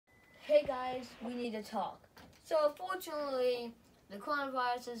hey guys, we need to talk. So fortunately, the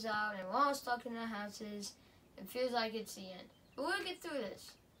coronavirus is out and we're all stuck in our houses. It feels like it's the end. But we'll get through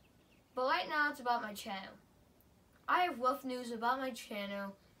this. But right now it's about my channel. I have rough news about my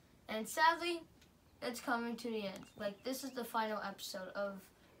channel, and sadly, it's coming to the end. Like, this is the final episode of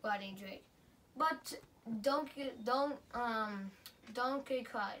Rodney Drake. But don't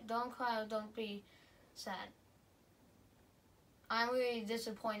cry. Don't cry or don't be sad. I'm really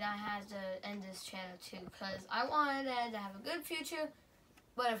disappointed I had to end this channel too, because I wanted it to have a good future,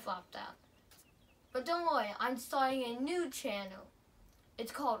 but it flopped out. But don't worry, I'm starting a new channel.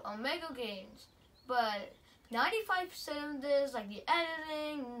 It's called Omega Games, but 95% of this, like the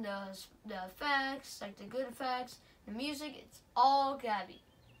editing, the effects, like the good effects, the music, it's all Gabby.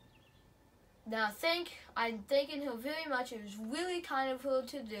 Now I'm thanking her very much. It was really kind of her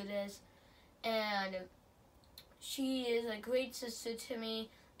to do this, and she is a great sister to me.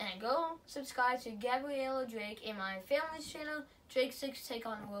 And go subscribe to Gabriella Drake in my family's channel, Drake6 Take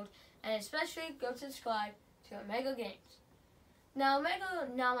on the World, and especially go subscribe to Omega Games. Now my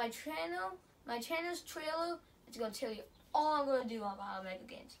channel's trailer is gonna tell you all I'm gonna do about Omega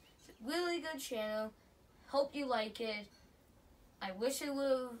Games. It's a really good channel. Hope you like it. I wish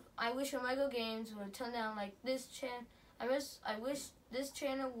Omega Games would turn out like this channel. I wish this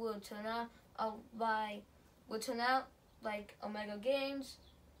channel would turn out like Omega Games,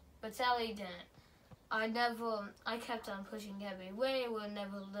 but sadly it didn't. I kept on pushing Gabby away. Would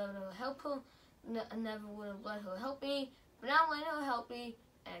never let her help her. Never would have let her help me. But now I'm letting her help me,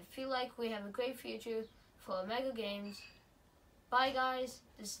 and I feel like we have a great future for Omega Games. Bye guys.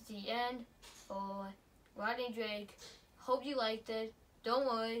 This is the end for Rodney Drake. Hope you liked it. Don't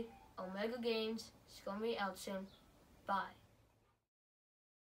worry, Omega Games is gonna be out soon. Bye.